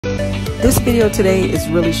This video today is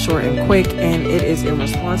really short and quick, and it is in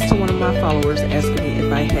response to one of my followers asking me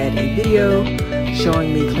if I had a video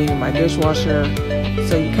showing me cleaning my dishwasher.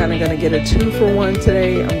 So you're kind of going to get a 2-for-1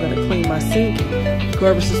 today. I'm going to clean my sink,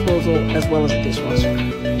 garbage disposal, as well as the dishwasher.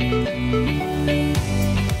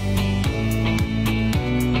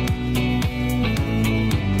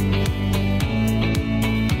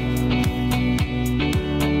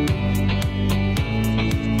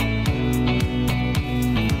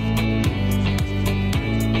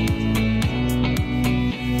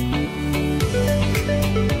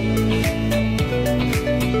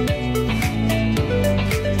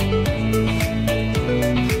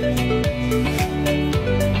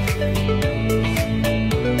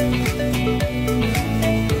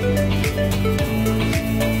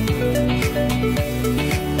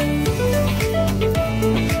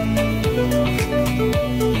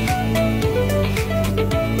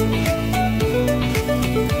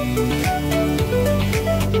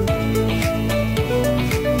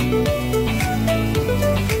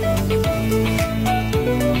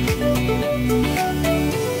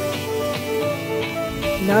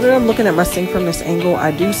 Now that I'm looking at my sink from this angle,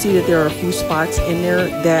 I do see that there are a few spots in there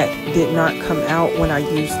that did not come out when I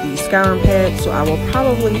used the scouring pad, so I will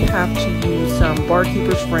probably have to use some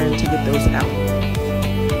Barkeeper's Friend to get those out.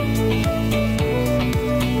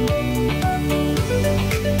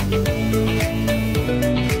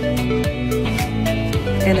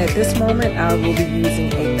 And at this moment, I will be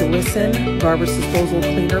using a Glisten garbage disposal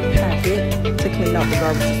cleaner packet to clean out the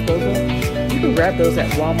garbage disposal. You can grab those at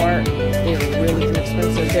Walmart. They're really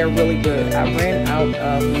inexpensive. They're really good. I ran out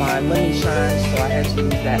of my Lemon Shine, so I had to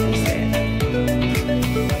use that instead.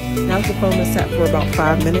 Now that the foam is set for about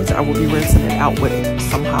 5 minutes, I will be rinsing it out with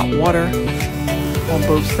some hot water on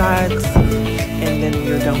both sides. And then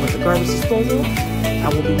you're done with the garbage disposal. I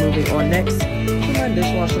will be moving on next to my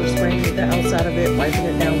dishwasher, spraying the outside of it, wiping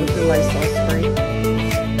it down with the Lysol spray.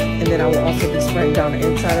 And then I will also be spraying down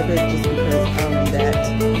the inside of it just because I'm that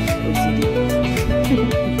OCD.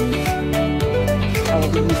 I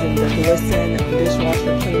will be using the Glisten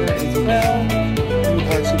dishwasher cleaner as well. You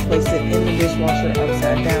are to place it in the dishwasher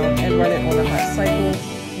upside down and run it on a hot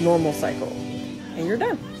cycle, normal cycle. And you're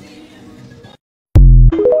done.